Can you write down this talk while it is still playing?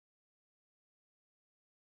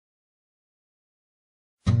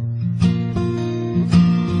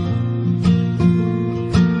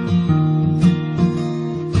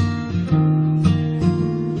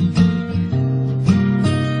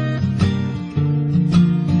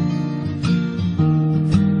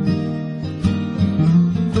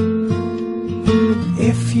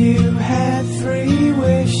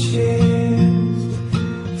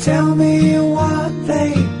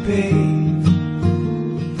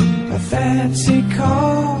fancy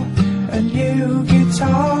car, a new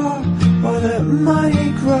guitar, or that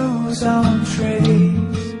money grows on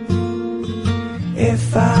trees.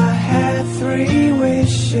 If I had 3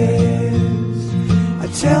 wishes,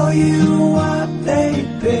 I'd tell you what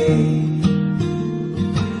they'd be.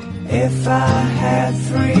 If I had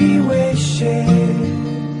 3 wishes,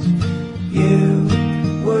 you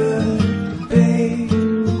would be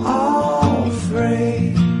all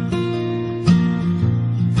 3.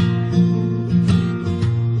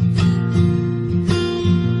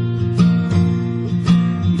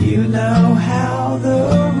 You know how the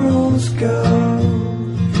rules go.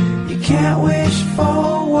 You can't wish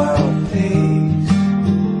for world peace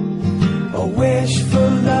or wish for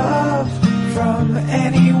love from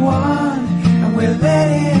anyone, and we're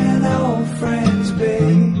letting old friends be.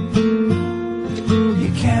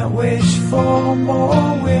 You can't wish for more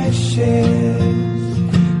wishes,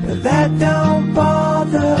 but that don't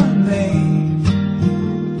bother me,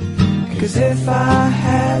 'cause if I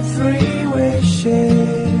had 3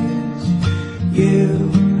 wishes, you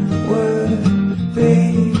would be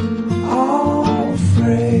all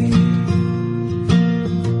 3.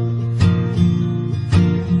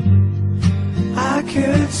 I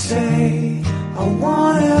could say I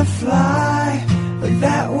wanna fly, but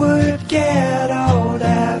that would get old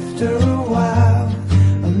after a while.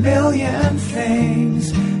 A million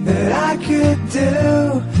things that I could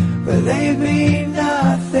do, but they'd mean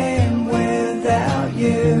nothing without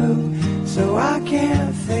you. So I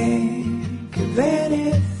can't think of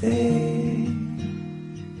anything.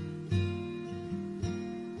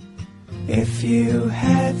 If you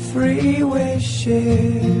had 3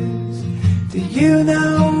 wishes, do you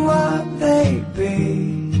know what they'd be?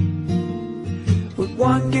 Would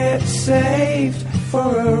one get saved for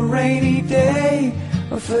a rainy day,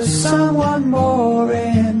 or for someone more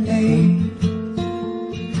in need?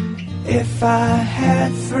 If I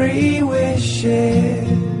had 3 wishes,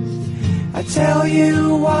 I'd tell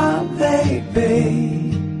you what they'd be.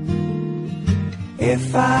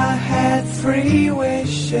 If I had 3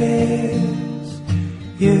 wishes,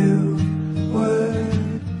 you